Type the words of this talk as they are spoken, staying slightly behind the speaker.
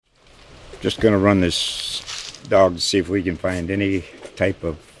Just going to run this dog to see if we can find any type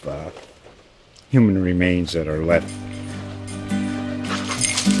of human remains that are left.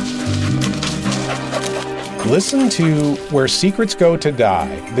 Listen to Where Secrets Go to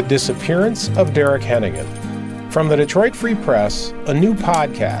Die, The Disappearance of Derek Hennigan. From the Detroit Free Press, a new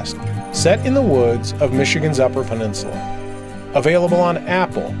podcast set in the woods of Michigan's Upper Peninsula. Available on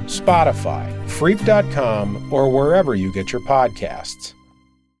Apple, Spotify, Freep.com, or wherever you get your podcasts.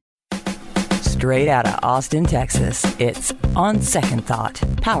 Straight out of Austin, Texas, it's On Second Thought,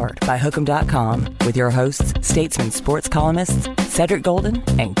 powered by Hookem.com, with your hosts, Statesman sports columnists Cedric Golden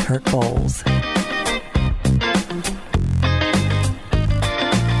and Kirk Bowles.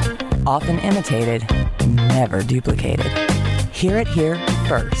 Often imitated, never duplicated. Hear it here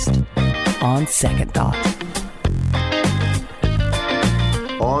first. On Second Thought.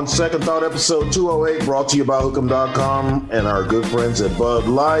 On Second Thought, episode 208, brought to you by Hookem.com and our good friends at Bud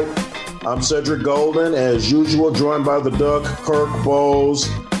Light. I'm Cedric Golden, as usual, joined by the Duck, Kirk Bowles.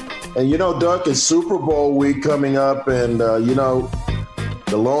 And you know, Duck, it's Super Bowl week coming up, and the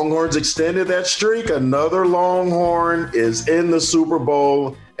Longhorns extended that streak. Another Longhorn is in the Super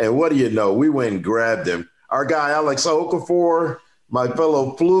Bowl, and what do you know? We went and grabbed him. Our guy, Alex Okafor, my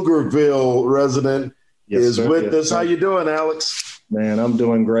fellow Pflugerville resident, is with us. How you doing, Alex? Man, I'm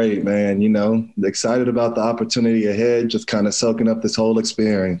doing great, man. You know, excited about the opportunity ahead, just kind of soaking up this whole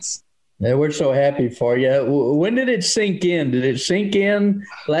experience. Yeah, we're so happy for you. When did it sink in? Did it sink in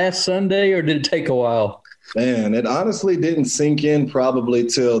last Sunday, or did it take a while? Man, it honestly didn't sink in probably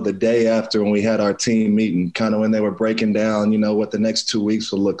till the day after when we had our team meeting, kind of when they were breaking down, what the next 2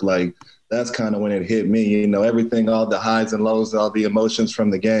 weeks would look like. That's kind of when it hit me, everything, all the highs and lows, all the emotions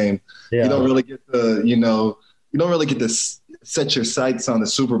from the game. Yeah. You don't really get to set your sights on the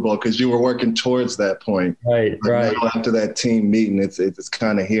Super Bowl because you were working towards that point. Right. Now, after that team meeting, it's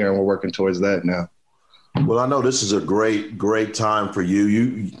kind of here, and we're working towards that now. Well, I know this is a great time for you.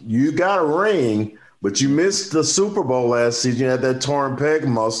 You got a ring, but you missed the Super Bowl last season. You had that torn pec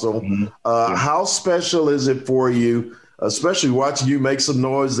muscle. Mm-hmm. How special is it for you, especially watching you make some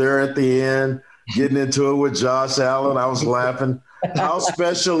noise there at the end, getting into it with Josh Allen? I was laughing. How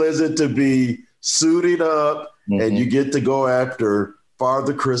special is it to be suited up and you get to go after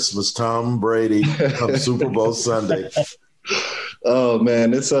Father Christmas, Tom Brady, on Super Bowl Sunday? Oh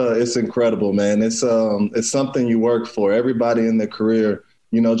man, it's incredible, man. It's something you work for. Everybody in their career,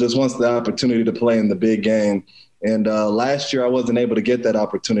 just wants the opportunity to play in the big game. And last year I wasn't able to get that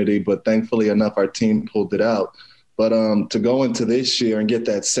opportunity, but thankfully enough, our team pulled it out. But to go into this year and get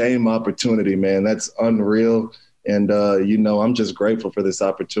that same opportunity, man, that's unreal. And I'm just grateful for this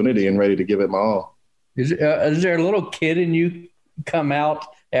opportunity and ready to give it my all. Is there a little kid in you come out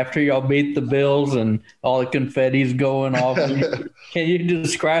after y'all beat the Bills and all the confetti's going off? Can you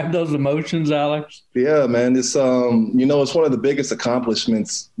describe those emotions, Alex? Yeah, man. It's it's one of the biggest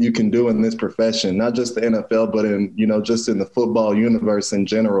accomplishments you can do in this profession, not just the NFL, but in just in the football universe in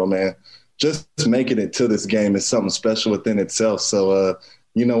general, man. Just making it to this game is something special within itself. So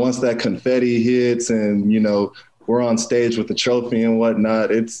once that confetti hits and we're on stage with the trophy and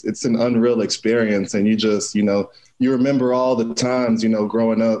whatnot, it's an unreal experience. And you just, you remember all the times,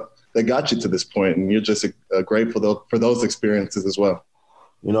 growing up that got you to this point, and you're just grateful for those experiences as well.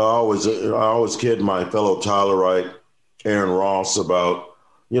 I always kid my fellow Tylerite, Aaron Ross, about,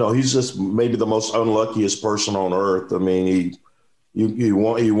 he's just maybe the most unluckiest person on earth. I mean, he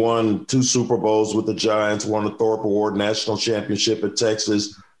won 2 Super Bowls with the Giants, won the Thorpe Award National Championship at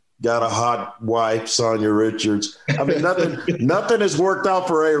Texas, got a hot wife, Sonia Richards. I mean, nothing has worked out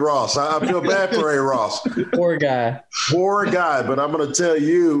for A. Ross. I feel bad for A. Ross. Poor guy. But I'm going to tell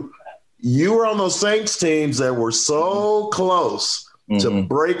you, you were on those Saints teams that were so close to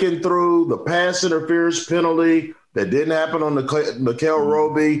breaking through the pass interference penalty that didn't happen on Nickel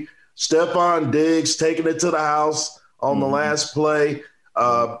Roby, Stephon Diggs taking it to the house on the last play.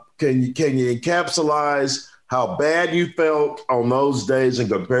 Can you encapsulate how bad you felt on those days and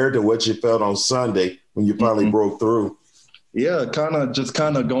compared to what you felt on Sunday when you finally broke through? Yeah, kind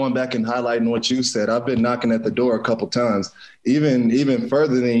of going back and highlighting what you said. I've been knocking at the door a couple times, even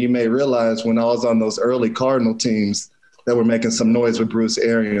further than you may realize. When I was on those early Cardinal teams that were making some noise with Bruce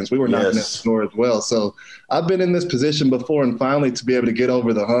Arians, we were knocking at the door as well. So I've been in this position before, and finally to be able to get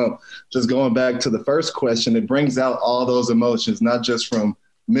over the hump, just going back to the first question, it brings out all those emotions, not just from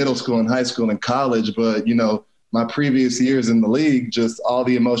middle school and high school and college, but, my previous years in the league, just all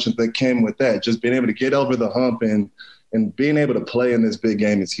the emotions that came with that, just being able to get over the hump and being able to play in this big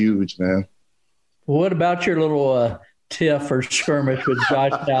game is huge, man. What about your little tiff or skirmish with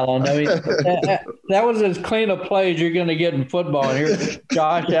Josh Allen. I mean, that was as clean a play as you're going to get in football. And here's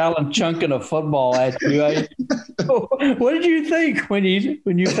Josh Allen chunking a football at you. What did you think when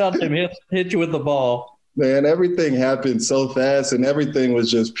you felt him hit you with the ball? Man, everything happened so fast, and everything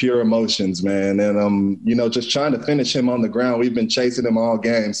was just pure emotions, man. And, just trying to finish him on the ground. We've been chasing him all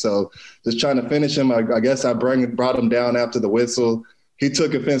game. So just trying to finish him, I guess I brought him down after the whistle. He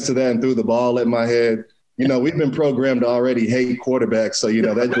took offense to that and threw the ball at my head. We've been programmed to already hate quarterbacks. So,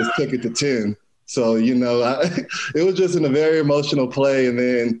 that just took it to 10. So, it was just in a very emotional play. And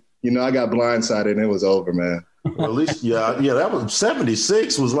then, I got blindsided and it was over, man. Well, at least, that was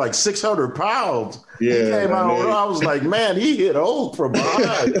 76 was like 600 pounds. Yeah, he came out. I was like, man, he hit old from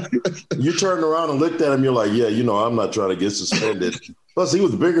behind. You turned around and looked at him. You're like, I'm not trying to get suspended. Plus, he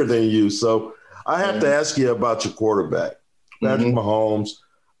was bigger than you. So I have to ask you about your quarterback, Patrick Mahomes.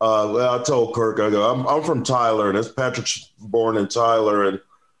 I told Kirk, I go, I'm from Tyler, and Patrick's born in Tyler. And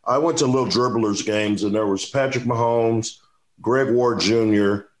I went to Little Dribblers games, and there was Patrick Mahomes, Greg Ward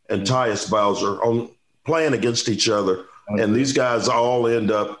Jr., and Tyus Bowser playing against each other. Okay. And these guys all end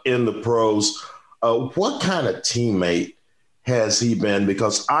up in the pros. What kind of teammate has he been?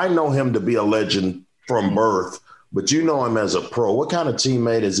 Because I know him to be a legend from birth, but you know him as a pro. What kind of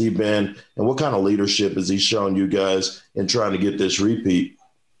teammate has he been, and what kind of leadership has he shown you guys in trying to get this repeat?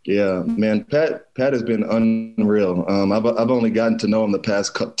 Yeah, man, Pat has been unreal. I've only gotten to know him the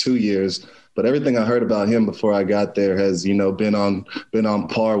past 2 years, but everything I heard about him before I got there has, been on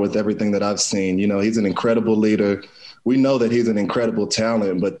par with everything that I've seen. He's an incredible leader. We know that he's an incredible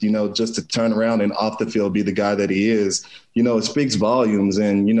talent, but, just to turn around and off the field be the guy that he is, it speaks volumes.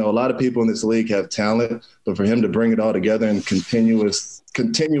 And, a lot of people in this league have talent, but for him to bring it all together and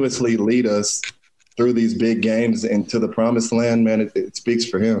continuously lead us through these big games into the promised land, man, it speaks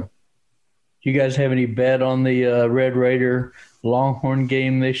for him. Do you guys have any bet on the Red Raider Longhorn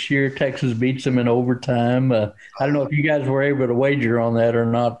game this year? Texas beats them in overtime. I don't know if you guys were able to wager on that or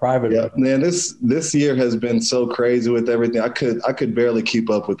not privately. Yeah, man, this year has been so crazy with everything. I could barely keep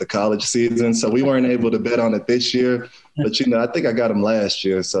up with the college season, so we weren't able to bet on it this year. But I think I got them last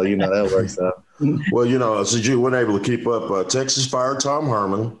year, so that works out. Well, since you weren't able to keep up, Texas fired Tom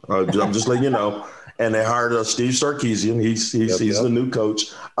Herman. I'm just letting you know, and they hired Steve Sarkisian. He's the new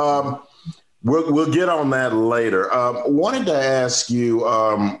coach. We'll get on that later. Wanted to ask you,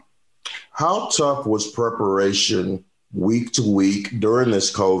 how tough was preparation week to week during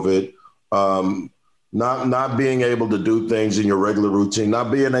this COVID? Not being able to do things in your regular routine,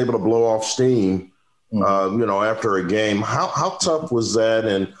 not being able to blow off steam, after a game. How tough was that,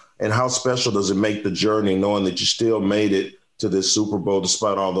 and how special does it make the journey knowing that you still made it to this Super Bowl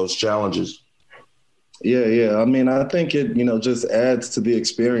despite all those challenges? Yeah. I mean, I think it, just adds to the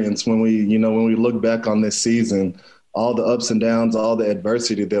experience when we look back on this season, all the ups and downs, all the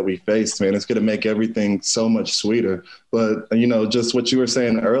adversity that we faced, man, it's going to make everything so much sweeter. But, just what you were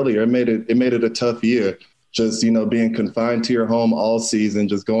saying earlier, it made it a tough year. Just, being confined to your home all season,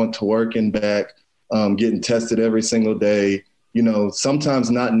 just going to work and back, getting tested every single day, sometimes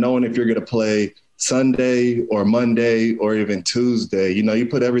not knowing if you're going to play Sunday or Monday or even Tuesday. You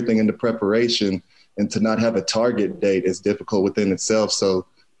put everything into preparation. And to not have a target date is difficult within itself. So,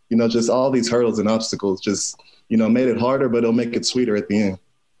 just all these hurdles and obstacles just, made it harder, but it'll make it sweeter at the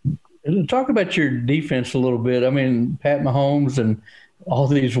end. Talk about your defense a little bit. I mean, Pat Mahomes and all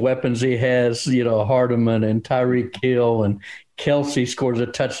these weapons he has, Hardeman and Tyreek Hill and Kelsey scores a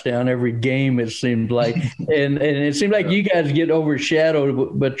touchdown every game, it seemed like. and it seemed like you guys get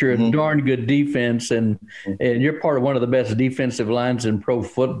overshadowed, but you're a darn good defense, and you're part of one of the best defensive lines in pro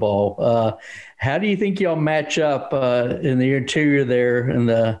football. How do you think y'all match up in the interior there in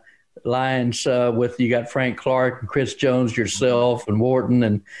the Lions with you got Frank Clark and Chris Jones, yourself, and Wharton?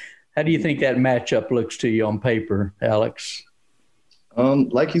 And how do you think that matchup looks to you on paper, Alex?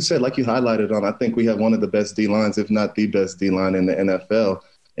 Like you said, like you highlighted on, I think we have one of the best D-lines, if not the best D-line in the NFL.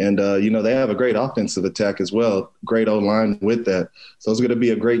 And, they have a great offensive attack as well, great O-line with that. So it's going to be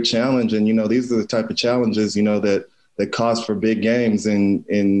a great challenge. And, these are the type of challenges, that cause for big games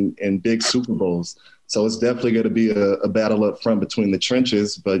in big Super Bowls. So it's definitely going to be a battle up front between the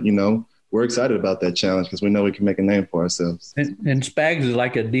trenches. But, we're excited about that challenge because we know we can make a name for ourselves. And Spags is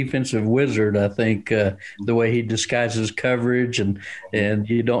like a defensive wizard, I think, the way he disguises coverage and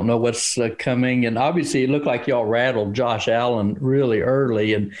you don't know what's coming. And obviously it looked like y'all rattled Josh Allen really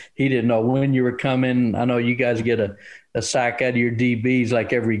early and he didn't know when you were coming. I know you guys get a sack out of your DBs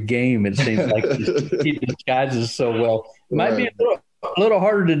like every game. It seems like he disguises so well. It might be a little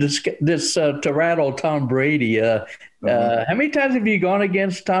harder to rattle Tom Brady. How many times have you gone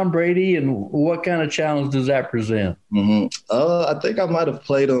against Tom Brady, and what kind of challenge does that present? I think I might have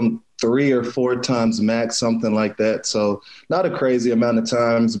played him 3 or 4 times max, something like that. So not a crazy amount of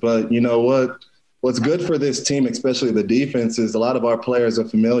times, but you know what? What's good for this team, especially the defense, is a lot of our players are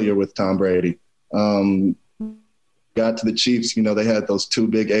familiar with Tom Brady. Got to the Chiefs, you know, they had those 2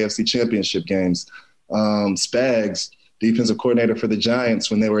 big AFC championship games. Spags, defensive coordinator for the Giants,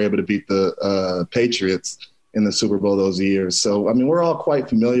 when they were able to beat the Patriots in the Super Bowl those years. So, I mean, we're all quite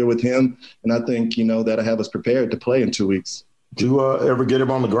familiar with him, and I think, you know, that'll have us prepared to play in 2 weeks. Did you ever get him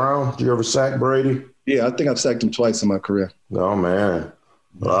on the ground? Did you ever sack Brady? Yeah, I think I've sacked him twice in my career. Oh, man.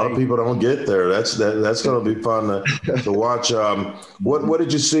 A lot of people don't get there. That's going to be fun to watch. What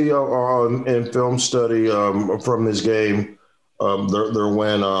did you see in film study from this game, their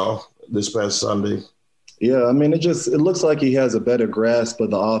win this past Sunday? Yeah, I mean, it looks like he has a better grasp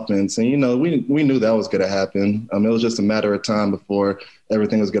of the offense. And, you know, we knew that was going to happen. It was just a matter of time before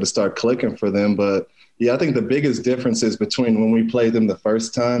everything was going to start clicking for them. But, yeah, I think the biggest difference is between when we played them the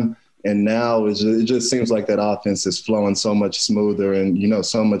first time and now it just seems like that offense is flowing so much smoother and, you know,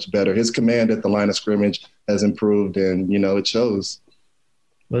 so much better. His command at the line of scrimmage has improved and, you know, it shows.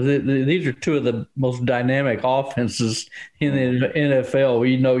 Well, these are 2 of the most dynamic offenses in the NFL.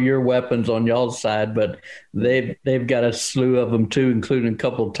 We know your weapons on y'all's side, but they've got a slew of them too, including a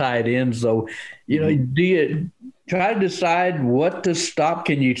couple of tight ends. So, you know, do you try to decide what to stop?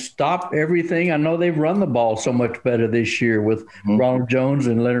 Can you stop everything? I know they've run the ball so much better this year with Ronald Jones,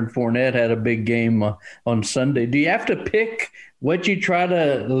 and Leonard Fournette had a big game on Sunday. Do you have to pick what you try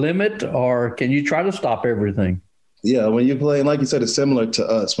to limit, or can you try to stop everything? Yeah, when you play, like you said, it's similar to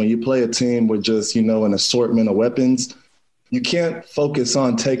us. When you play a team with just, you know, an assortment of weapons, you can't focus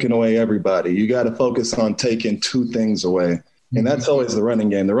on taking away everybody. You got to focus on taking 2 things away. And that's always the running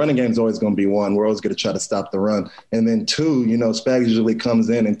game. The running game is always going to be 1. We're always going to try to stop the run. And then 2, you know, Spags usually comes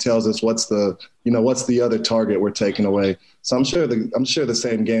in and tells us what's the other target we're taking away. So I'm sure the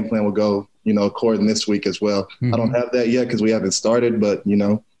same game plan will go, you know, according this week as well. I don't have that yet because we haven't started, but, you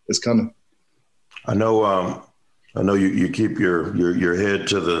know, it's coming. I know you keep your head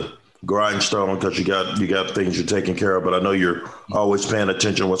to the grindstone because you got things you're taking care of, but I know you're always paying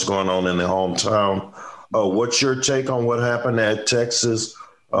attention to what's going on in the hometown. What's your take on what happened at Texas?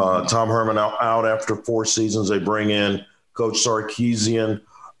 Tom Herman out after 4 seasons. They bring in Coach Sarkisian.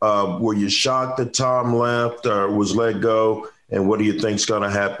 Were you shocked that Tom left or was let go? And what do you think is going to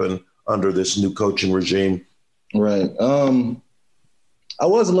happen under this new coaching regime? Right. I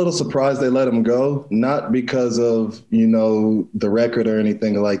was a little surprised they let him go, not because of, you know, the record or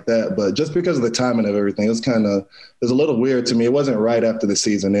anything like that, but just because of the timing of everything. It was a little weird to me. It wasn't right after the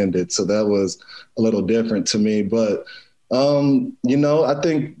season ended, so that was a little different to me. But, you know, I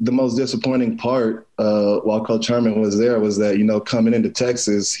think the most disappointing part while Coach Herman was there was that, you know, coming into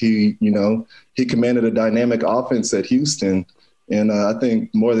Texas, he commanded a dynamic offense at Houston. And I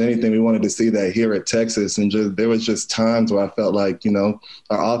think more than anything, we wanted to see that here at Texas. And there was just times where I felt like, you know,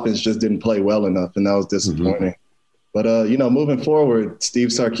 our offense just didn't play well enough, and that was disappointing. But, you know, moving forward, Steve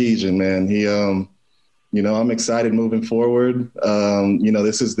Sarkisian, man, he, you know, I'm excited moving forward. You know,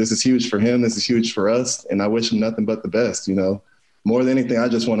 this is huge for him. This is huge for us. And I wish him nothing but the best, you know. More than anything, I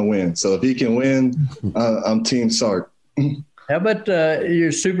just want to win. So if he can win, I'm Team Sark. How about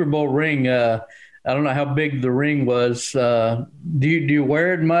your Super Bowl ring? I don't know how big the ring was. Do you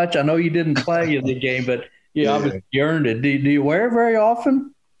wear it much? I know you didn't play in the game, but obviously you earned it. Do you wear it very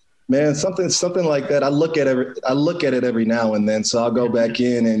often? Man, something like that. I look at it every now and then. So I'll go back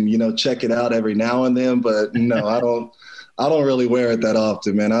in and, you know, check it out every now and then. But no, I don't really wear it that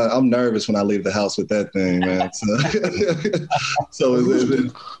often, man. I'm nervous when I leave the house with that thing, man. So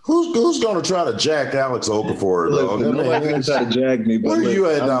who's going to try to jack Alex Okafor? Nobody's going to try to jack me. Where are you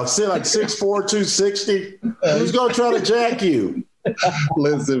at now? Sit like 6'4", 260? Who's going to try to jack you?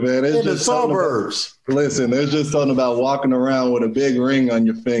 Listen, man. In the suburbs. Listen, there's just something about walking around with a big ring on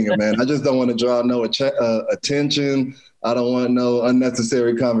your finger, man. I just don't want to draw no attention. I don't want no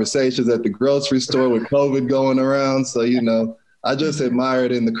unnecessary conversations at the grocery store with COVID going around. So, you know, I just admire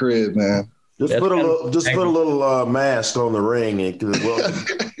it in the crib, man. Just put a little mask on the ring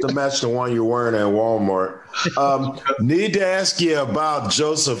to match the one you're wearing at Walmart. Need to ask you about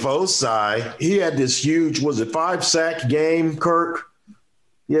Joseph Osai. He had this huge, 5-sack game, Kirk?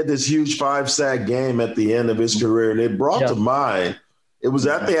 He had this huge 5-sack game at the end of his career, and it brought to mind, it was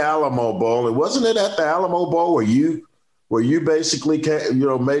at the Alamo Bowl. And wasn't it at the Alamo Bowl where you basically,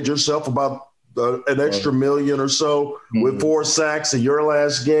 made yourself about an extra million or so with 4 sacks in your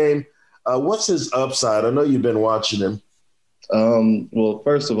last game? What's his upside? I know you've been watching him. Well,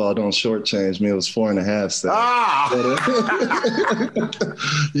 first of all, don't shortchange me. It was 4.5 cents.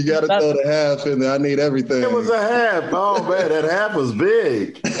 You got to throw the half in there. I need everything. It was a half. Oh man, that half was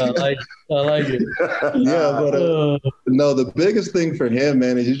big. I like it. Yeah, but no, the biggest thing for him,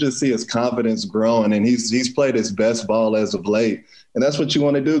 man, is you just see his confidence growing, and he's played his best ball as of late, and that's what you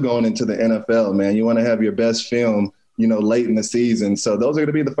want to do going into the NFL, man. You want to have your best film, late in the season. So those are going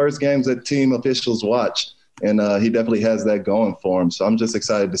to be the first games that team officials watch. And he definitely has that going for him. So I'm just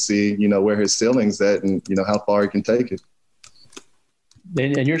excited to see, where his ceiling's at and, how far he can take it.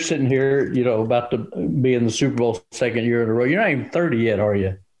 And you're sitting here, about to be in the Super Bowl second year in a row. You're not even 30 yet, are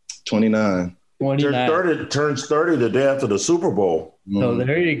you? 29. 29. Turns 30 the day after the Super Bowl. So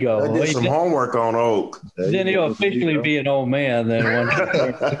there you go. I did some homework on Oak. Then he'll officially be an old man then once he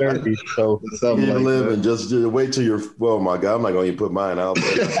turns 30. So keep living. Just wait till you're. Well, my God, I'm not going to even put mine out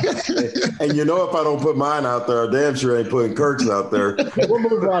there. And if I don't put mine out there, I damn sure ain't putting Kirk's out there. We'll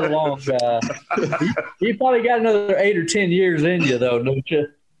move right along. You probably got another 8 or 10 years in you, though, don't you?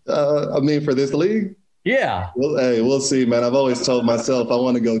 For this league. Yeah. Well, hey, we'll see, man. I've always told myself I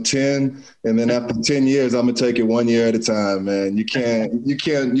want to go 10, and then after 10 years, I'm gonna take it 1 year at a time, man. You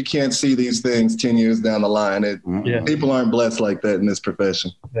can't see these things 10 years down the line. People aren't blessed like that in this profession.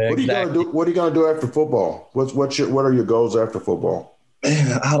 Exactly. What are you gonna do after football? What are your goals after football?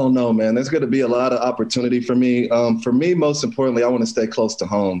 Man, I don't know, man. There's going to be a lot of opportunity for me. For me, most importantly, I want to stay close to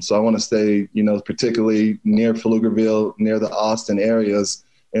home. So I want to stay, particularly near Pflugerville, near the Austin areas.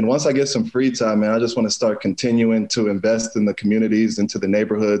 And once I get some free time, man, I just want to start continuing to invest in the communities, into the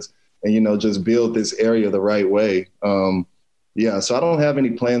neighborhoods, and, just build this area the right way. So I don't have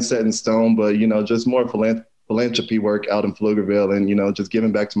any plans set in stone, but, just more philanthropy work out in Pflugerville and, just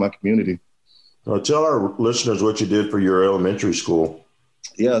giving back to my community. Tell our listeners what you did for your elementary school.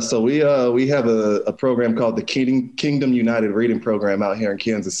 Yeah, so we have a program called the Kingdom United Reading Program out here in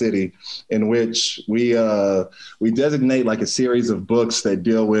Kansas City, in which we designate like a series of books that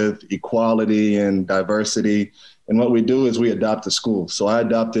deal with equality and diversity. And what we do is we adopt a school. So I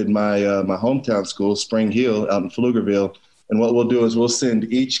adopted my hometown school, Spring Hill, out in Pflugerville. And what we'll do is we'll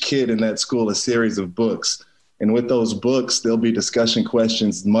send each kid in that school a series of books. And with those books, there'll be discussion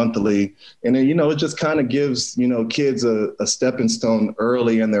questions monthly. And then, it just kind of gives, kids a stepping stone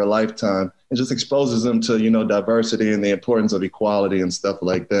early in their lifetime. It just exposes them to, diversity and the importance of equality and stuff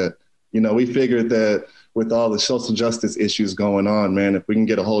like that. We figured that with all the social justice issues going on, man, if we can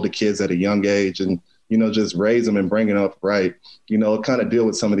get a hold of kids at a young age and, just raise them and bring it up right, kind of deal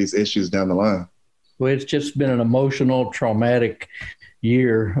with some of these issues down the line. Well, it's just been an emotional, traumatic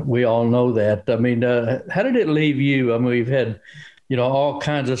year. We all know that. I mean, how did it leave you? I mean, we've had, all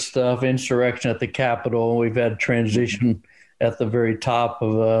kinds of stuff, insurrection at the Capitol. We've had transition at the very top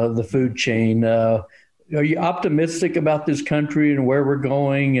of the food chain. Are you optimistic about this country and where we're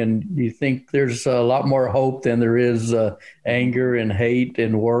going? And do you think there's a lot more hope than there is anger and hate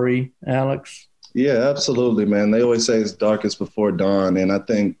and worry, Alex? Yeah, absolutely, man. They always say it's darkest before dawn. And I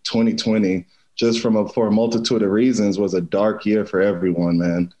think 2020, just for a multitude of reasons, was a dark year for everyone,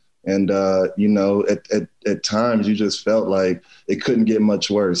 man. And, at times you just felt like it couldn't get much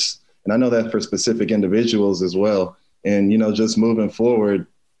worse. And I know that for specific individuals as well. And, just moving forward,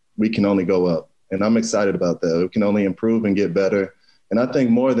 we can only go up. And I'm excited about that. We can only improve and get better. And I think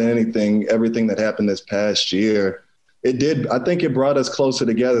more than anything, everything that happened this past year, I think it brought us closer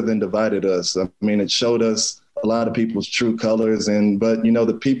together than divided us. I mean, it showed us a lot of people's true colors. But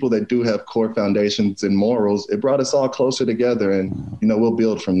the people that do have core foundations and morals, it brought us all closer together, and, we'll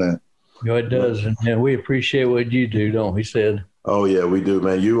build from that. It does. And we appreciate what you do, don't we, Sid? Oh, yeah, we do,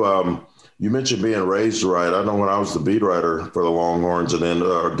 man. You mentioned being raised right. I know when I was the beat writer for the Longhorns and then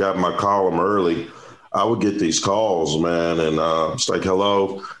got my column early, I would get these calls, man. And it's like,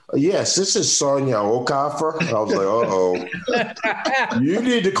 hello. Yes, this is Sonia Okafor. I was like, uh-oh. You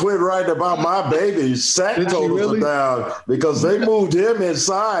need to quit writing about my baby. Sack totals are down because they moved him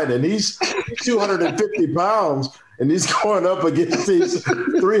inside, and he's 250 pounds, and he's going up against these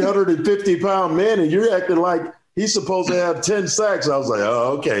 350-pound men, and you're acting like he's supposed to have 10 sacks. I was like,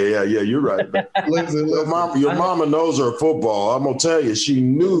 oh, okay, yeah, you're right. Listen, your mama knows her football. I'm going to tell you, she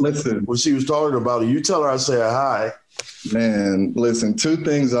knew when she was talking about it. You tell her I say hi. Man, listen, two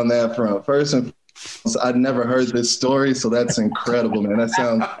things on that front. First and foremost, I'd never heard this story, so that's incredible, man.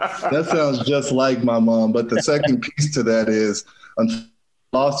 That sounds just like my mom. But the second piece to that is I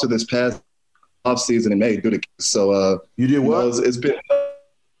lost her this past offseason in May due to so you did what? It's been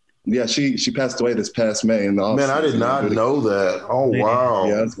yeah, she passed away this past May in the offseason. Man, I did not know that. Oh wow.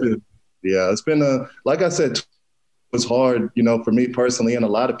 It's been like I said, it was hard, for me personally and a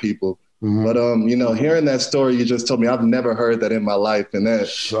lot of people. Mm-hmm. But you know, hearing that story you just told me, I've never heard that in my life, and that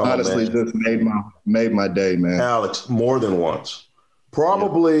honestly just made my day, man. Alex, more than once,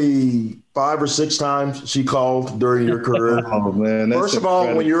 probably 5 or 6 times she called during your career. Oh man! First of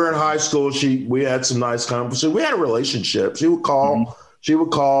all, when you were in high school, we had some nice conversations. We had a relationship. She would call. She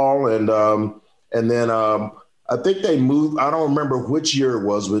would call, and then I think they moved. I don't remember which year it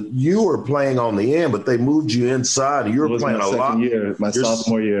was, but you were playing on the end, but they moved you inside. You were playing a lot. My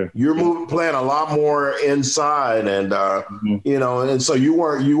sophomore year. You're playing a lot more inside, and you know, and so you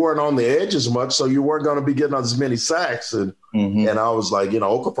weren't on the edge as much, so you weren't going to be getting as many sacks. And I was like, you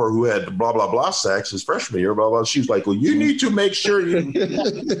know, Okafor, who had the blah blah blah sacks his freshman year, blah blah. She was like, well, you need to make sure you.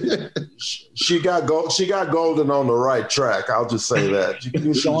 She got Golden on the right track. I'll just say that. She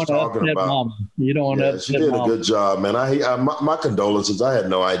was talking about. Mama. You don't want to. She did a good job, man. My condolences. I had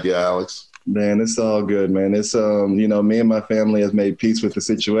no idea, Alex. Man, it's all good, man. It's you know, me and my family has made peace with the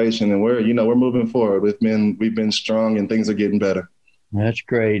situation, and we're moving forward. We've been strong, and things are getting better. That's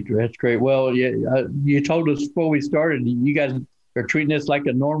great. That's great. Well, you told us before we started, you guys are treating this like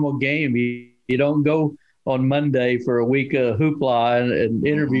a normal game. You don't go on Monday for a week of hoopla and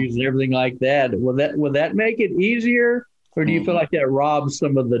interviews and everything like that. Will that make it easier, or do you feel like that robs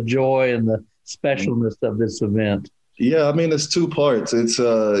some of the joy and the specialness of this event? Yeah, I mean, it's 2 parts. It's,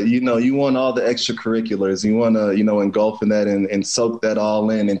 you know, you want all the extracurriculars. You want to, you know, engulf in that and soak that all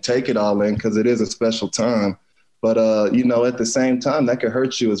in and take it all in because it is a special time. But, you know, at the same time, that could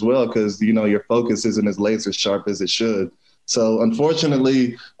hurt you as well because, you know, your focus isn't as laser sharp as it should. So,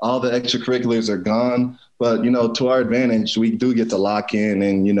 unfortunately, all the extracurriculars are gone. But, you know, to our advantage, we do get to lock in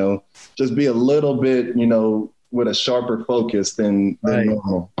and, you know, just be a little bit, you know, with a sharper focus than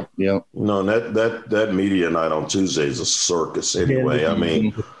normal. Yeah. No, that media night on Tuesday is a circus anyway. I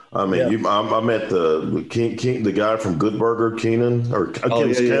mean, I met the guy from Good Burger, Keenan, or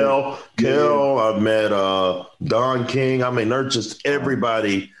Kel. I met Don King. I mean, they're just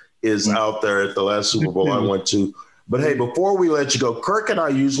everybody is out there at the last Super Bowl I went to. But hey, before we let you go, Kirk and I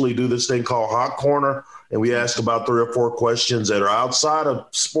usually do this thing called Hot Corner, and we ask about 3 or 4 questions that are outside of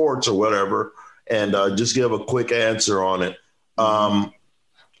sports or whatever, and just give a quick answer on it.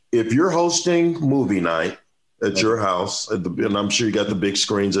 If you're hosting movie night at your house, and I'm sure you got the big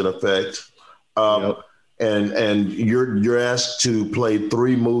screens in effect, and you're asked to play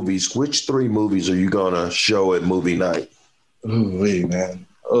 3 movies, which 3 movies are you going to show at movie night? Ooh, man.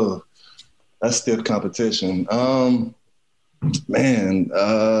 Oh, that's stiff competition.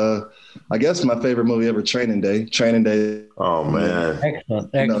 I guess my favorite movie ever, Training Day. Oh man,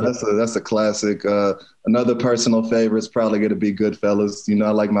 excellent. You know, that's a classic. Another personal favorite is probably going to be Goodfellas. You know, I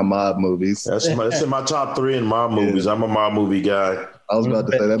like my mob movies. That's in my top 3 in mob movies. I'm a mob movie guy. I was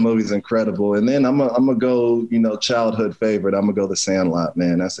about to say that movie's incredible. And then I'm gonna go, you know, childhood favorite. I'm gonna go The Sandlot,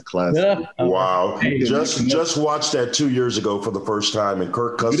 man. That's a classic. Yeah. Wow. Just watched that 2 years ago for the first time, and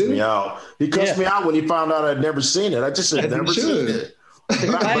Kirk cussed me out. He cussed me out when he found out I'd never seen it. I just had never seen it.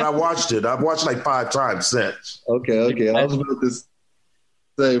 But I watched it. I've watched like 5 times since. Okay. I was about to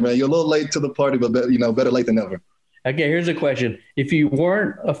say, man, you're a little late to the party, but better late than never. Okay, here's a question. If you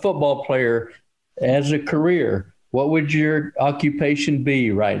weren't a football player as a career, what would your occupation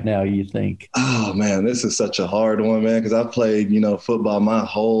be right now, you think? Oh, man, this is such a hard one, man, because I've played, you know, football my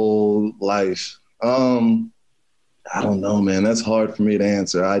whole life. I don't know, man. That's hard for me to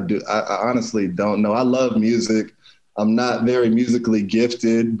answer. I honestly don't know. I love music. I'm not very musically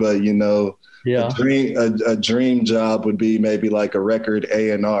gifted, but, you know, a dream job would be maybe like a record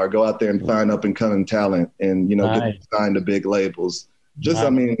A&R. Go out there and find up and coming talent and, you know, get signed to big labels. I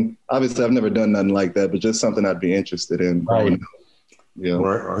mean, obviously I've never done nothing like that, but just something I'd be interested in. Right. Yeah.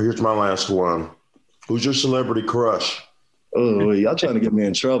 Right. Here's my last one. Who's your celebrity crush? Oh, y'all trying to get me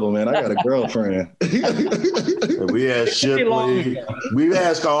in trouble, man. I got a girlfriend. We asked Shipley. We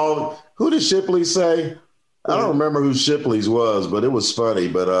asked who did Shipley say? I don't remember who Shipley's was, but it was funny.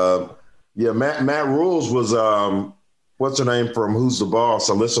 But Matt Rules was what's her name from Who's the Boss?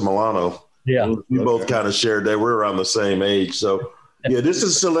 Alyssa Milano. Yeah. We both kind of shared that. We're around the same age. So this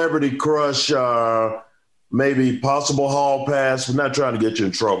is celebrity crush, maybe possible hall pass. We're not trying to get you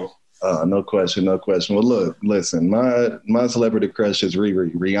in trouble. No question. Well, look, listen, my celebrity crush is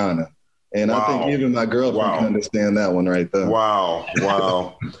Rihanna. And I think even my girlfriend can understand that one right there. Wow.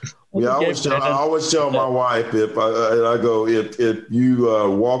 I always tell my wife if you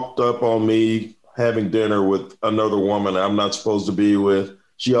walked up on me having dinner with another woman I'm not supposed to be with,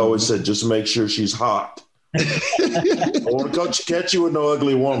 she always said, just make sure she's hot. I want to catch you with no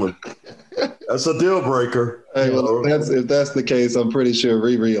ugly woman. That's a deal breaker. Hey, well, if that's the case, I'm pretty sure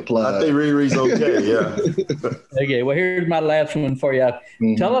Riri applied. I think Riri's okay, yeah. Okay, well, here's my last one for you.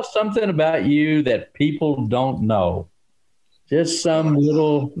 Mm-hmm. Tell us something about you that people don't know. Just some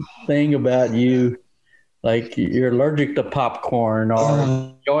little thing about you, like you're allergic to popcorn,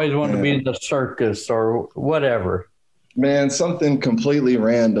 or you always want to be in the circus, or whatever. Man, something completely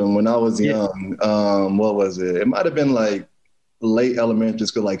random. When I was young, what was it? It might have been like late elementary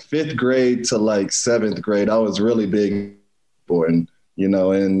school, like 5th grade to like 7th grade. I was really big skateboarding,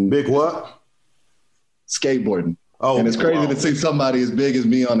 and Big what? Skateboarding. Oh, and it's crazy wow. to see somebody as big as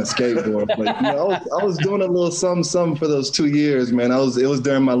me on a skateboard. But I was doing a little something for those 2 years, man. It was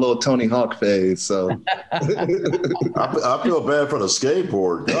during my little Tony Hawk phase. So I feel bad for the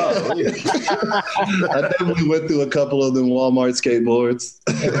skateboard. I definitely went through a couple of them Walmart skateboards.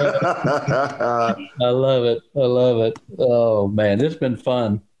 I love it. Oh man, it's been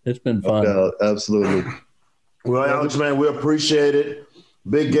fun. Yeah, absolutely. Well, Alex, man, we appreciate it.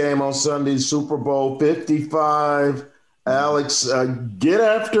 Big game on Sunday, Super Bowl 55. Alex, get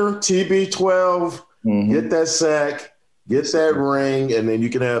after TB12, get that sack, get that ring, and then you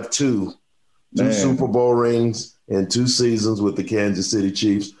can have two Super Bowl rings in 2 seasons with the Kansas City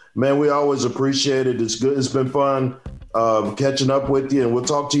Chiefs. Man, we always appreciate it. It's good. It's been fun catching up with you, and we'll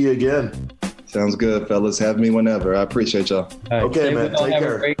talk to you again. Sounds good, fellas. Have me whenever. I appreciate y'all. Right, okay, man. Take have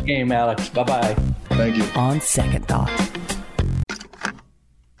care. A great game, Alex. Bye-bye. Thank you. On second thought.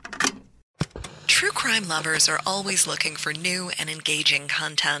 True crime lovers are always looking for new and engaging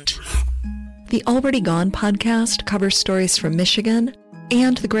content. The Already Gone podcast covers stories from Michigan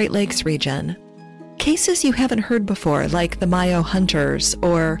and the Great Lakes region. Cases you haven't heard before, like the Mayo Hunters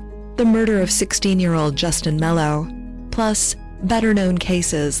or the murder of 16-year-old Justin Mello, plus better-known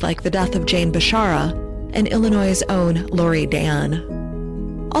cases like the death of Jane Bashara and Illinois' own Lori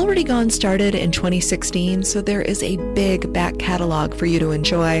Dan. Already Gone started in 2016, so there is a big back catalog for you to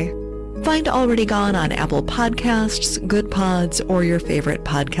enjoy. Find Already Gone on Apple Podcasts, Good Pods, or your favorite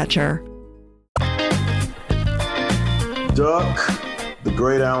podcatcher. Duck, the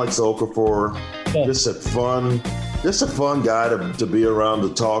great Alex Okafor, just a fun guy to be around to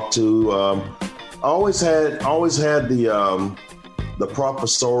talk to. Always had the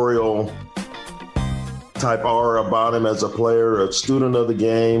professorial type aura about him as a player, a student of the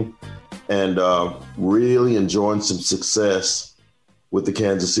game, and really enjoying some success with the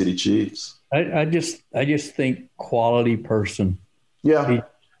Kansas City Chiefs. I just think quality person. Yeah.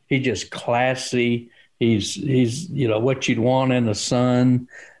 He just classy. He's what you'd want in a son.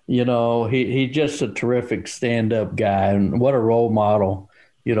 He's just a terrific stand-up guy, and what a role model,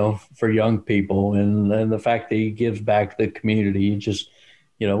 for young people, and the fact that he gives back to the community. He just,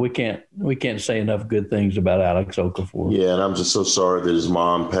 we can't say enough good things about Alex Okafor. Yeah, and I'm just so sorry that his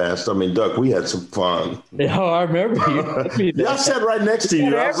mom passed. I mean, Duck, we had some fun. Yeah, I remember you. Yeah, I sat right next to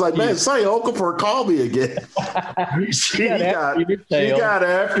you. I was like, man, say Okafor, call me again. She got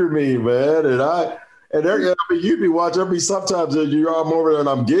after me, man, you'd be watching. There'd be sometimes I'm over there and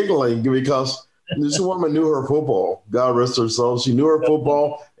I'm giggling because this woman knew her football. God rest her soul. She knew her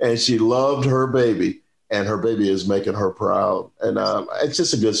football and she loved her baby. And her baby is making her proud. And it's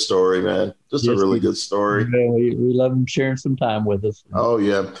just a good story, man. Just a really good story. Yeah, we love him sharing some time with us. Oh,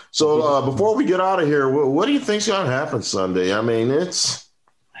 yeah. So before we get out of here, what do you think's going to happen Sunday? I mean, it's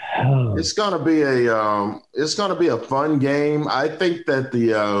going to be a fun game. I think that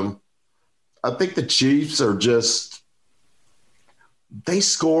the Chiefs are they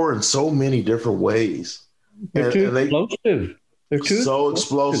score in so many different ways. They're too explosive. They're so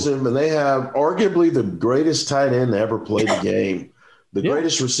explosive, and they have arguably the greatest tight end to ever play the game, the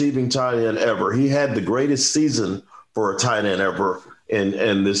greatest receiving tight end ever. He had the greatest season for a tight end ever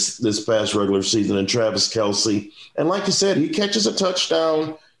in this past regular season in Travis Kelce. And like you said, he catches a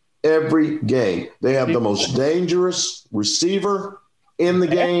touchdown every game. They have the most dangerous receiver in the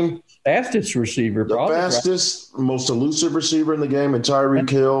game. Fastest receiver, probably. The fastest, most elusive receiver in the game, and Tyreek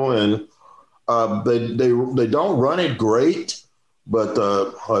Hill. And they don't run it great. But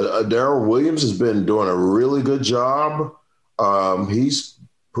Darrell Williams has been doing a really good job. He's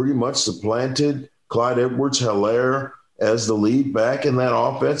pretty much supplanted Clyde Edwards-Helaire as the lead back in that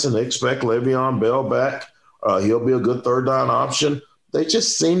offense, and they expect Le'Veon Bell back. He'll be a good third down option. They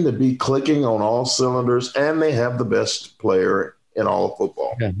just seem to be clicking on all cylinders, and they have the best player in all of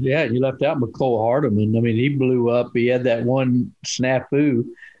football. Yeah, you left out McCole Hardman. I mean, he blew up. He had that one snafu.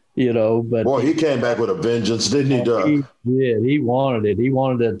 But boy, he came back with a vengeance, didn't he, Doug? He did. He wanted it. He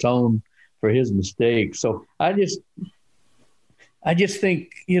wanted to atone for his mistakes. So I just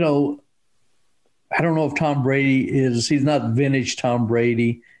think, I don't know if Tom Brady he's not vintage Tom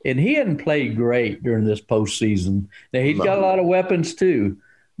Brady, and he hadn't played great during this postseason. Now, he's got a lot of weapons too,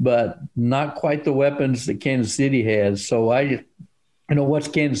 but not quite the weapons that Kansas City has. So what's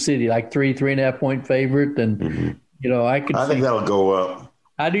Kansas City, like 3.5 point favorite? And, I think that'll go up.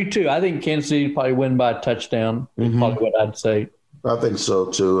 I do too. I think Kansas City probably win by a touchdown. Is probably what I'd say. I think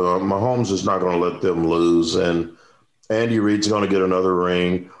so too. Mahomes is not going to let them lose, and Andy Reid's going to get another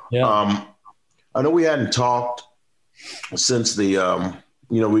ring. Yeah. I know we hadn't talked since the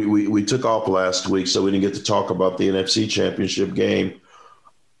we took off last week, so we didn't get to talk about the NFC Championship game.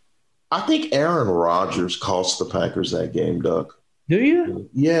 I think Aaron Rodgers cost the Packers that game, Doug. Do you?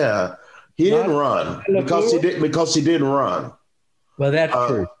 Yeah, he didn't run because he didn't run. Well, that's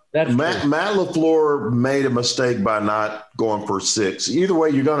true. Matt LaFleur made a mistake by not going for 6. Either way,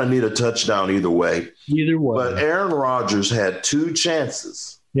 you're going to need a touchdown either way. Either way. But Aaron Rodgers had 2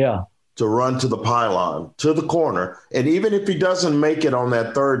 chances. Yeah. To run to the pylon, to the corner. And even if he doesn't make it on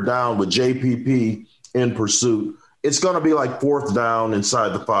that 3rd down with JPP in pursuit, it's going to be like 4th down inside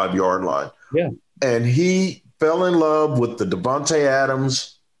the 5-yard line. Yeah. And he fell in love with the Devontae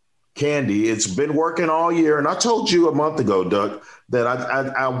Adams candy. It's been working all year. And I told you a month ago, Doug, that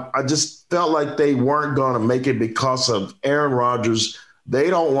I just felt like they weren't going to make it because of Aaron Rodgers. They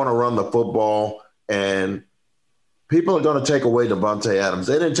don't want to run the football, and people are going to take away Devontae Adams.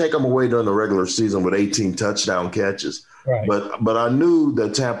 They didn't take him away during the regular season with 18 touchdown catches. Right. But I knew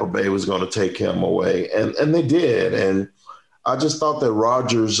that Tampa Bay was going to take him away, and they did. And I just thought that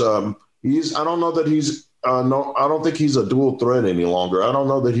Rodgers, I don't think he's a dual threat any longer. I don't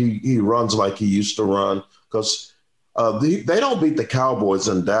know that he runs like he used to run, because they don't beat the Cowboys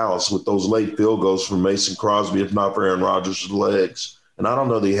in Dallas with those late field goals from Mason Crosby, if not for Aaron Rodgers' legs. And I don't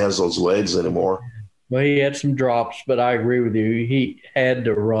know that he has those legs anymore. Well, he had some drops, but I agree with you. He had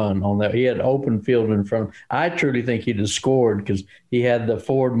to run on that. He had open field in front of him. I truly think he'd have scored because he had the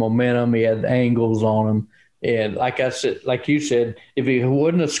forward momentum. He had angles on him. And like you said, if he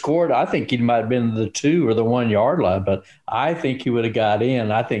wouldn't have scored, I think he might have been the 2 or the 1 yard line. But I think he would have got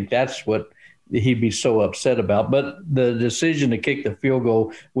in. I think that's what he'd be so upset about. But the decision to kick the field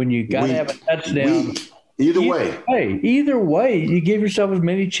goal when you got to have a touchdown. Either way, you give yourself as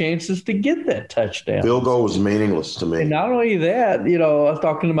many chances to get that touchdown. Field goal was meaningless to me. And not only that, I was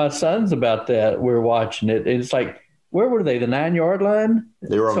talking to my sons about that. We were watching it. And it's like, where were they? The 9 yard line?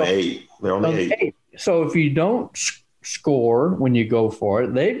 They were on the 8. They're on the 8. So if you don't score when you go for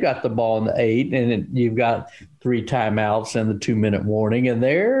it, they've got the ball in the 8, and you've got 3 timeouts and the 2-minute warning, and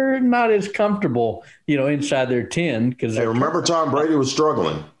they're not as comfortable, inside their 10. Because remember, Tom Brady was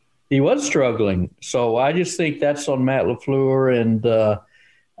struggling. He was struggling. So I just think that's on Matt LaFleur. And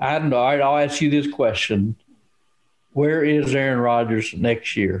I don't know. I'll ask you this question. Where is Aaron Rodgers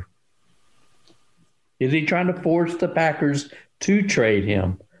next year? Is he trying to force the Packers to trade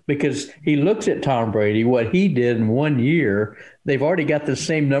him? Because he looks at Tom Brady, what he did in 1 year. They've already got the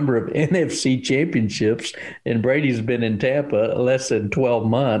same number of NFC championships, and Brady's been in Tampa less than 12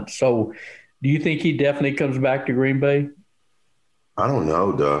 months. So do you think he definitely comes back to Green Bay? I don't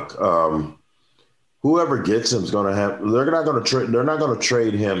know, Duck. Whoever gets him is going to have. They're not going to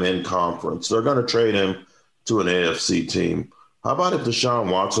trade him in conference. They're going to trade him to an AFC team. How about if Deshaun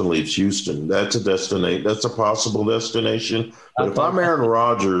Watson leaves Houston? That's a destination. That's a possible destination. But if I'm Aaron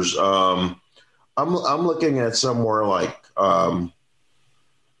Rodgers, I'm looking at somewhere like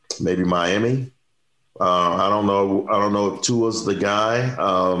maybe Miami. I don't know if Tua's the guy.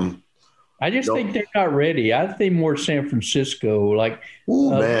 I just think they're not ready. I think more San Francisco, but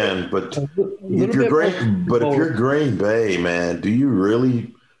if you're Green Bay, man, do you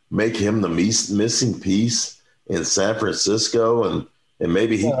really make him the missing piece in San Francisco, and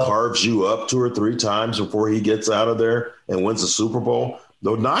maybe he carves you up 2 or 3 times before he gets out of there and wins the Super Bowl?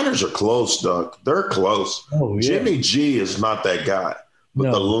 The Niners are close, Doug. They're close. Oh, yeah. Jimmy G is not that guy,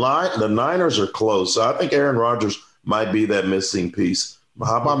 but the Niners are close. So I think Aaron Rodgers might be that missing piece.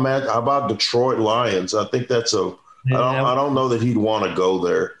 How about Detroit Lions? I think that's I don't know that he'd want to go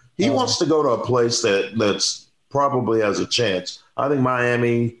there. He wants to go to a place that's probably has a chance. I think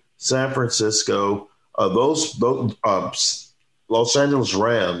Miami, San Francisco, those Los Angeles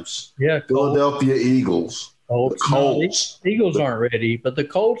Rams, Philadelphia Eagles, Colts. No, Eagles aren't ready, but the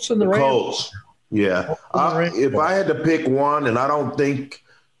Colts and the Rams. Colts, yeah. If I had to pick one, and I don't think,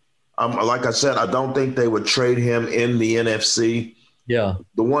 like I said, I don't think they would trade him in the NFC. Yeah.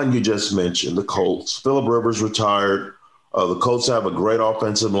 The one you just mentioned, the Colts. Phillip Rivers retired. The Colts have a great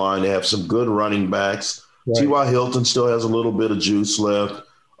offensive line. They have some good running backs. Right. T.Y. Hilton still has a little bit of juice left.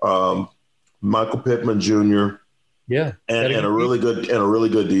 Michael Pittman Jr. Yeah, and a really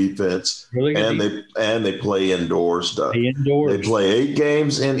good defense. Really good they play indoors. Doug. Indoors. They play 8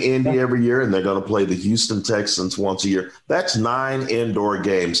 games in Indy every year, and they're going to play the Houston Texans once a year. That's 9 indoor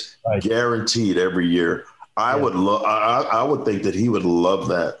games guaranteed every year. I would think that he would love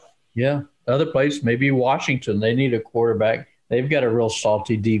that. Yeah, other place, maybe Washington. They need a quarterback. They've got a real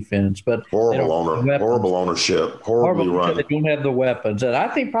salty defense, but horrible ownership, horribly run. They don't have the weapons, and I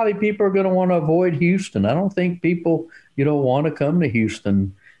think probably people are going to want to avoid Houston. I don't think people, want to come to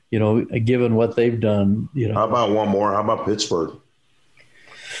Houston, given what they've done. How about one more? How about Pittsburgh?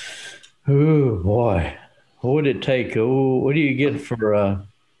 Oh boy, what would it take? Oh, what do you get for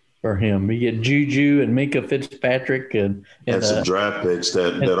him? You get Juju and Minkah Fitzpatrick and some draft picks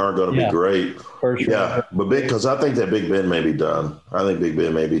that aren't going to be great. Yeah, but because I think that Big Ben may be done.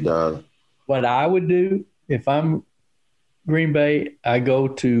 What I would do if I'm Green Bay, I go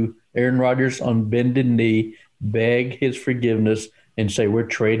to Aaron Rodgers on bended knee, beg his forgiveness, and say we're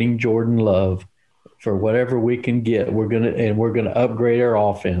trading Jordan Love for whatever we can get. We're gonna upgrade our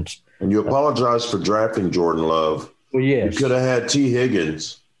offense. And you apologize for drafting Jordan Love. Well, yes, you could have had T.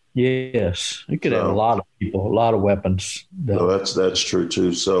 Higgins. Yes, you could have a lot of people, a lot of weapons. No, that's true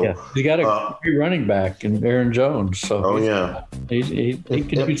too. So you got a great running back in Aaron Jones. So he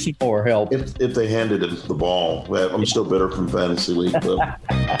could use some more help if they handed him the ball. I'm still bitter from Fantasy League. But.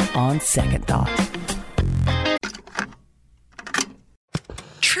 On second thought.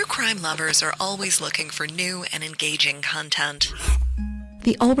 True crime lovers are always looking for new and engaging content.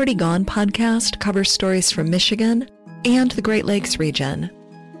 The Already Gone podcast covers stories from Michigan and the Great Lakes region.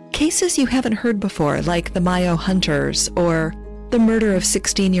 Cases you haven't heard before, like the Mayo Hunters or the murder of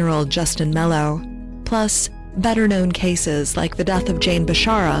 16-year-old Justin Mello, plus better-known cases like the death of Jane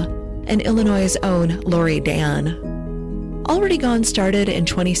Bashara and Illinois' own Lori Dan. Already Gone started in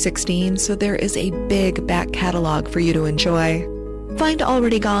 2016, so there is a big back catalog for you to enjoy. Find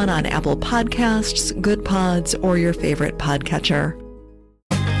Already Gone on Apple Podcasts, Good Pods, or your favorite podcatcher.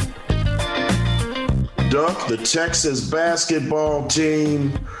 Duck, the Texas basketball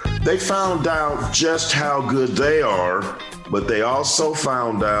team, they found out just how good they are, but they also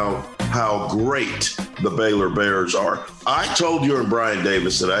found out how great the Baylor Bears are. I told you and Brian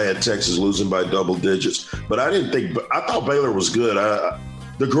Davis that I had Texas losing by double digits, but I thought Baylor was good.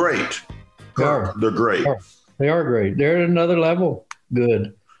 They're great. They're great. They are great. They're at another level.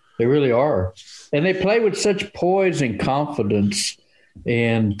 Good. They really are. And they play with such poise and confidence,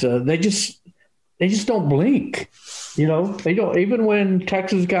 and they just don't blink. They don't, even when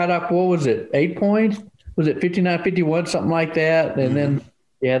Texas got up, what was it, 8 points? Was it 59-51, something like that? And then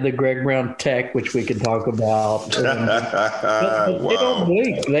you had the Greg Brown Tech, which we can talk about. But they don't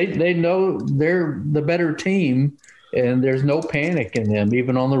blink. They know they're the better team, and there's no panic in them,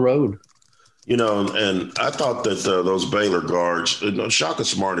 even on the road. And I thought that those Baylor guards, Shaka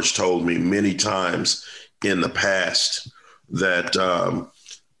Smart has told me many times in the past that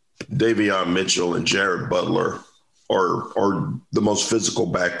Davion Mitchell and Jared Butler are the most physical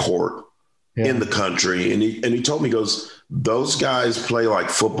backcourt in the country. And he told me, he goes, those guys play like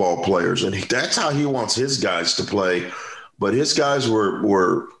football players. And that's how he wants his guys to play. But his guys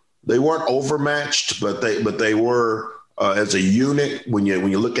they weren't overmatched, but they were as a unit. When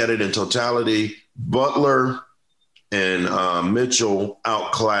you look at it in totality, Butler and Mitchell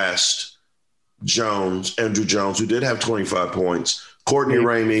outclassed Andrew Jones, who did have 25 points, Courtney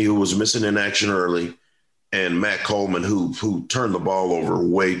Ramey, who was missing in action early, and Matt Coleman, who turned the ball over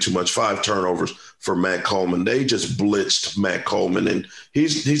way too much. 5 turnovers for Matt Coleman. They just blitzed Matt Coleman, and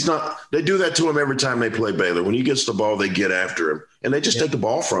he's not. They do that to him every time they play Baylor. When he gets the ball, they get after him, and they just take the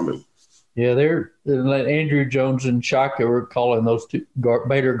ball from him. Yeah, they're like Andrew Jones and Shaka were calling those two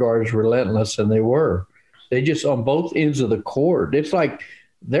Baylor guards relentless, and they were. They just on both ends of the court. It's like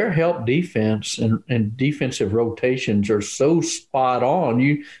their help defense and defensive rotations are so spot on.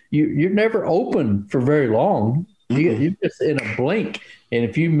 You're never open for very long. You're just in a blink. And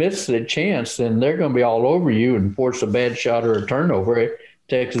if you miss the chance, then they're going to be all over you and force a bad shot or a turnover.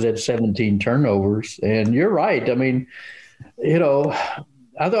 Texas had 17 turnovers. And you're right. I mean,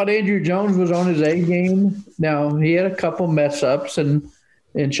 I thought Andrew Jones was on his A game. Now, he had a couple mess ups and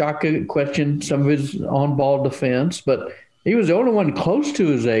Shaka questioned some of his on-ball defense, but he was the only one close to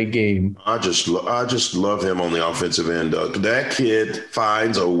his A game. I just love him on the offensive end. That kid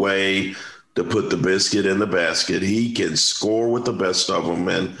finds a way to put the biscuit in the basket. He can score with the best of them,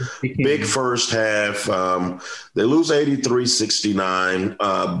 man. Big first half. They lose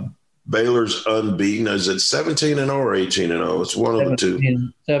 83-69. Baylor's unbeaten. Is it 17-0 or 18-0? It's one of the two.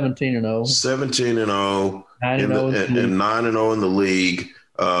 17-0. 17-0. 9-0 in the league.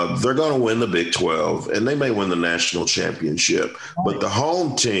 They're going to win the Big 12, and they may win the national championship. But the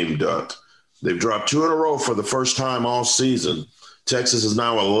home team, Duck, they've dropped 2 in a row for the first time all season. Texas is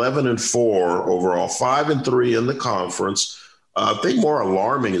now 11-4 overall, 5-3 in the conference. I think more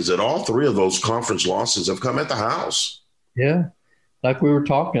alarming is that all 3 of those conference losses have come at the house. Yeah. Like we were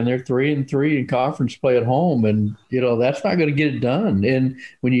talking, they're 3-3 in conference play at home, and that's not going to get it done. And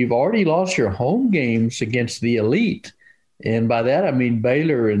when you've already lost your home games against the elite, and by that I mean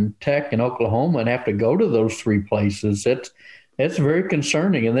Baylor and Tech and Oklahoma, and have to go to those 3 places, that's very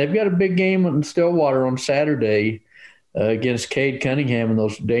concerning. And they've got a big game in Stillwater on Saturday against Cade Cunningham and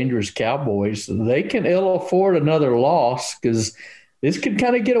those dangerous Cowboys. They can ill afford another loss because this could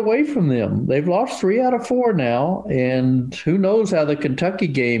kind of get away from them. They've lost 3 out of 4 now, and who knows how the Kentucky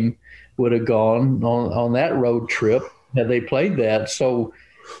game would have gone on that road trip had they played that. So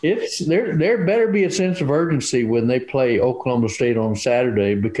there better be a sense of urgency when they play Oklahoma State on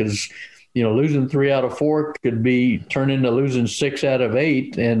Saturday, because losing 3 out of 4 could be turned into losing 6 out of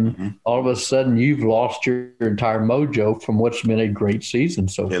 8, and all of a sudden you've lost your entire mojo from what's been a great season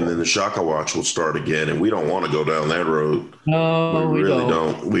so far. And then the Shaka Watch will start again, and we don't want to go down that road. No, we really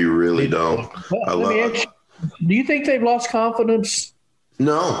don't. We really don't. Do you think they've lost confidence?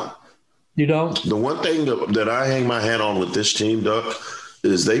 No. You don't? The one thing that I hang my hat on with this team, Duck,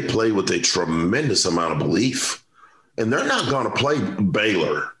 is they play with a tremendous amount of belief. And they're not going to play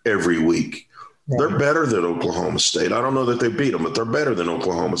Baylor every week. Right. They're better than Oklahoma State. I don't know that they beat them, but they're better than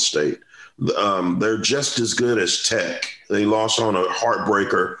Oklahoma State. They're just as good as Tech. They lost on a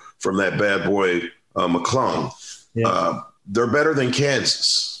heartbreaker from that bad boy McClung. Yeah. They're better than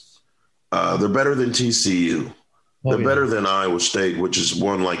Kansas. They're better than TCU. They're better than Iowa State, which has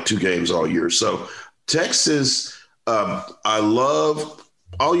won like 2 games all year. So Texas, I love –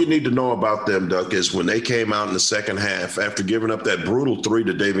 all you need to know about them, Duck, is when they came out in the second half after giving up that brutal 3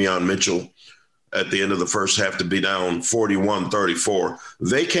 to Davion Mitchell at the end of the first half to be down 41-34,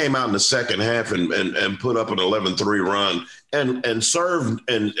 they came out in the second half and put up an 11-3 run and served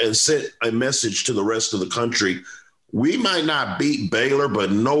and sent a message to the rest of the country. We might not beat Baylor,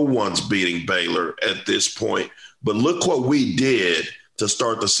 but no one's beating Baylor at this point. But look what we did to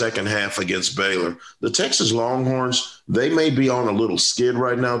start the second half against Baylor. The Texas Longhorns, they may be on a little skid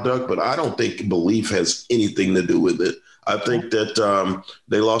right now, Doug, but I don't think belief has anything to do with it. I think that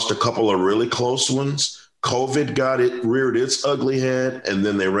they lost a couple of really close ones. COVID reared its ugly head, and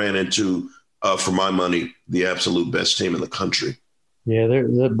then they ran into, for my money, the absolute best team in the country. Yeah,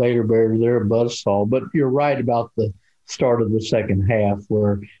 the Baylor Bears, they're a buzzsaw. But you're right about the start of the second half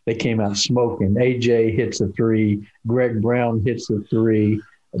where they came out smoking. AJ hits a 3, Greg Brown hits a 3,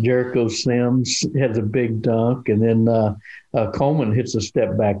 Jericho Sims has a big dunk, and then Coleman hits a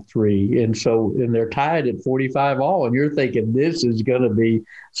step back 3. And they're tied at 45 all, and you're thinking this is going to be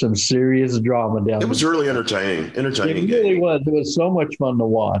some serious drama down. It was really entertaining. It really was. It was so much fun to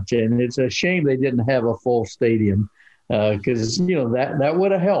watch, and it's a shame they didn't have a full stadium because that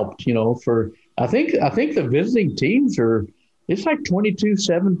would have helped. For I think the visiting teams it's like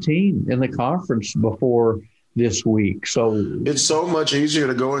 22-17 in the conference before this week. So it's so much easier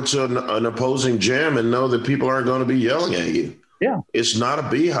to go into an opposing gym and know that people aren't going to be yelling at you. Yeah. It's not a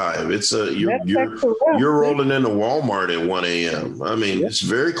beehive. It's you're rolling into Walmart at 1 a.m. I mean, It's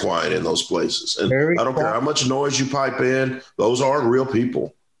very quiet in those places. And I don't care how much noise you pipe in. Those aren't real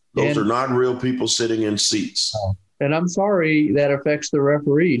people. Those are not real people sitting in seats. And I'm sorry that affects the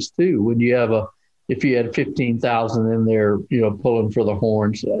referees too. When you have if you had 15,000 in there, pulling for the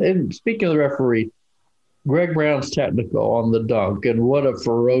horns. And speaking of the referee, Greg Brown's technical on the dunk, and what a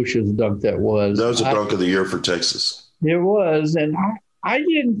ferocious dunk that was. That was a dunk of the year for Texas. It was, and I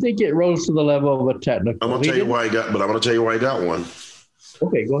didn't think it rose to the level of a technical. I'm going to tell you why he got one.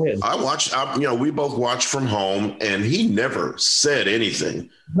 Okay, go ahead. We both watched from home, and he never said anything.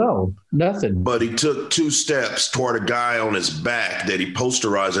 No, nothing. But he took 2 steps toward a guy on his back that he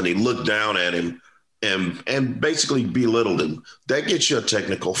posterized, and he looked down at him and basically belittled him. That gets you a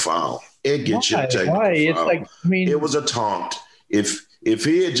technical foul. It gets you a technical foul. It's it was a taunt. If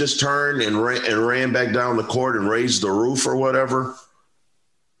he had just turned and ran back down the court and raised the roof or whatever,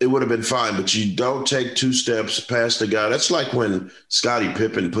 it would have been fine. But you don't take 2 steps past the guy. That's like when Scottie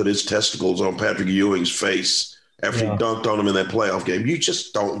Pippen put his testicles on Patrick Ewing's face after he dunked on him in that playoff game. You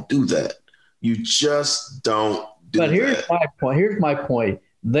just don't do that. You just don't do that. But here's my point.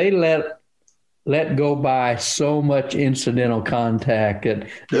 They let go by so much incidental contact. And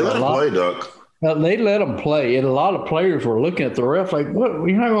they let him play, Duck. They let them play, and a lot of players were looking at the ref like, what,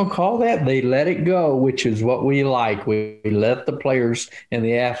 you're not going to call that? They let it go, which is what we like. We let the players and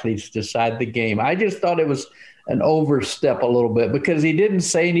the athletes decide the game. I just thought it was an overstep a little bit because he didn't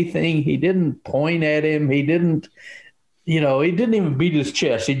say anything. He didn't point at him. He didn't even beat his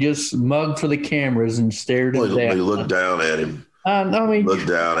chest. He just mugged for the cameras and stared at him. He looked down at him. Looked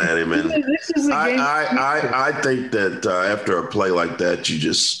down at him, and this is a game. I think that after a play like that,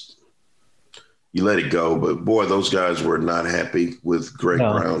 you let it go. But boy, those guys were not happy with Greg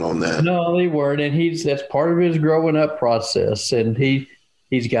Brown on that. No, they weren't, and that's part of his growing up process, and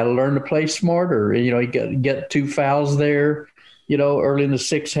he's got to learn to play smarter. He got 2 fouls there, early in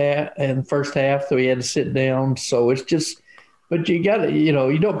the first half, so he had to sit down. So it's just. But you got to,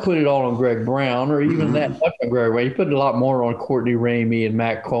 you don't put it all on Greg Brown or even that much on Greg Brown. You put a lot more on Courtney Ramey and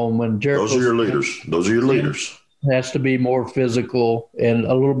Matt Coleman. Those are your leaders. Has to be more physical and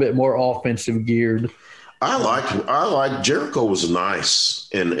a little bit more offensive geared. I like Jericho was nice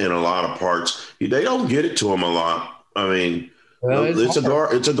in a lot of parts. They don't get it to him a lot. I mean, it's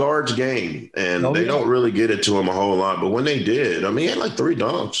a guard's game, and they don't really get it to him a whole lot. But when they did, he had like 3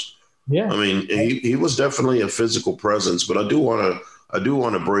 dunks. Yeah, he was definitely a physical presence, but I do want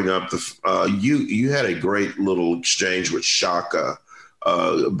to bring up you had a great little exchange with Shaka.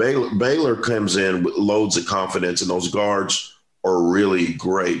 Baylor comes in with loads of confidence, and those guards are really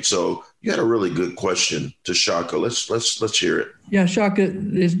great. So you had a really good question to Shaka. Let's hear it. Yeah, Shaka.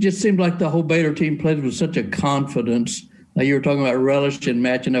 It just seemed like the whole Baylor team played with such a confidence. Like you were talking about relish and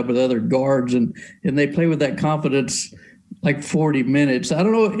matching up with other guards, and they play with that confidence. Like 40 minutes. I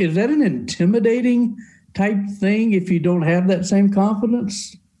don't know. Is that an intimidating type thing if you don't have that same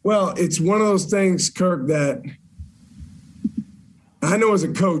confidence? Well, it's one of those things, Kirk, that I know as a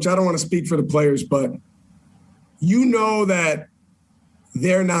coach, I don't want to speak for the players, but that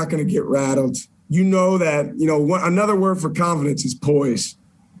they're not going to get rattled. That, another word for confidence is poise.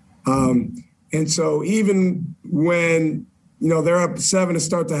 And so even when, they're up 7 to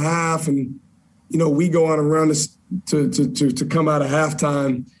start the half and, we go on a run to come out of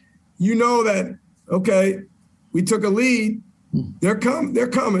halftime, that, okay, we took a lead. They're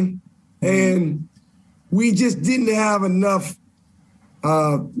coming. And we just didn't have enough,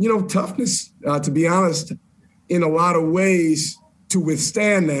 toughness, to be honest, in a lot of ways to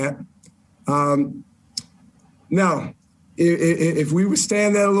withstand that. Now, if we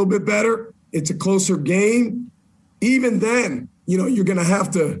withstand that a little bit better, it's a closer game. Even then, you're going to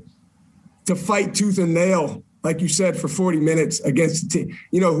have to fight tooth and nail, like you said, for 40 minutes against the team.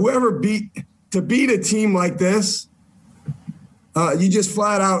 Whoever beat a team like this, you just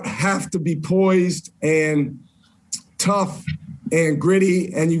flat out have to be poised and tough and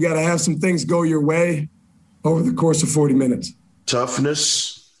gritty, and you got to have some things go your way over the course of 40 minutes.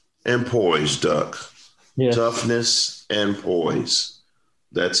 Toughness and poise, Duck. Yes. Toughness and poise.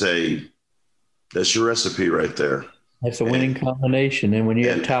 That's your recipe right there. That's a winning combination. And when you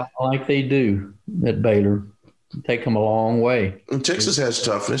have talent like they do at Baylor, take them a long way. And Texas has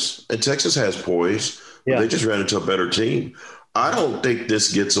toughness, and Texas has poise. Yeah. They just ran into a better team. I don't think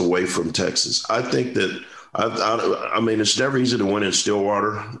this gets away from Texas. I think that it's never easy to win in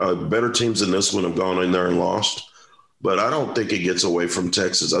Stillwater. Better teams than this one have gone in there and lost. But I don't think it gets away from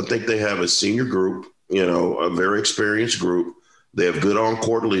Texas. I think they have a senior group, a very experienced group. They have good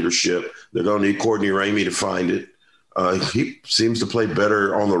on-court leadership. They're going to need Courtney Ramey to find it. He seems to play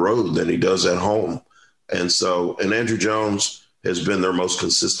better on the road than he does at home. And Andrew Jones has been their most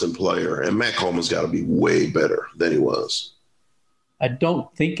consistent player. And Matt Coleman's got to be way better than he was. I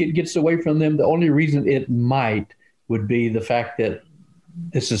don't think it gets away from them. The only reason it might would be the fact that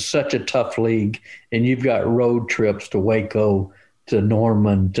this is such a tough league, and you've got road trips to Waco, to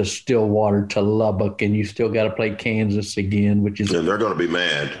Norman, to Stillwater, to Lubbock, and you still got to play Kansas again, which is – and they're going to be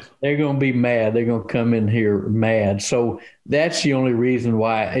mad. They're going to be mad. They're going to come in here mad. So that's the only reason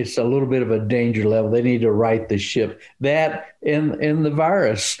why it's a little bit of a danger level. They need to right the ship. That and the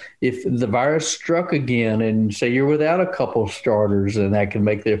virus. If the virus struck again and say you're without a couple starters, and that can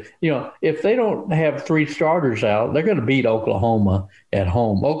make their – if they don't have 3 starters out, they're going to beat Oklahoma at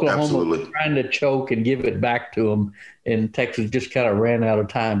home. Oklahoma was trying to choke and give it back to them, and Texas just kind of ran out of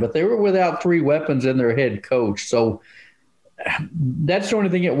time. But they were without 3 weapons in their head coach. So that's the only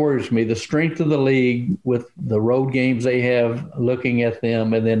thing that worries me, the strength of the league with the road games they have looking at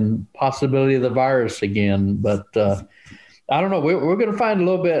them, and then possibility of the virus again. But I don't know. We're going to find a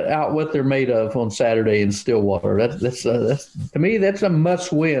little bit out what they're made of on Saturday in Stillwater. That's to me, that's a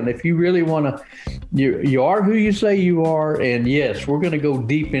must win. If you really want to, you are who you say you are. And yes, we're going to go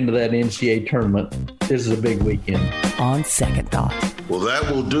deep into that NCAA tournament. This is a big weekend. On second thought. Well,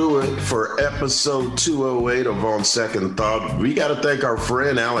 that will do it for episode 208 of On Second Thought. We got to thank our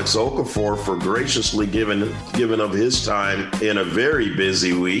friend Alex Okafor for graciously giving of his time in a very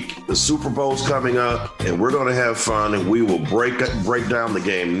busy week. The Super Bowl's coming up, and we're going to have fun, and we will break down the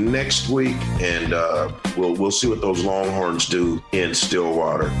game next week, and we'll see what those Longhorns do in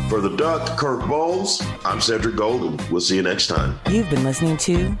Stillwater. For the Duck, Kirk Bowles, I'm Cedric Golden. We'll see you next time. You've been listening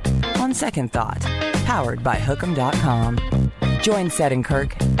to On Second Thought, powered by Hook'em.com. Join Sed and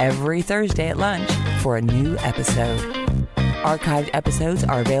Kirk every Thursday at lunch for a new episode. Archived episodes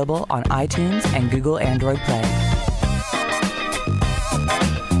are available on iTunes and Google Android Play.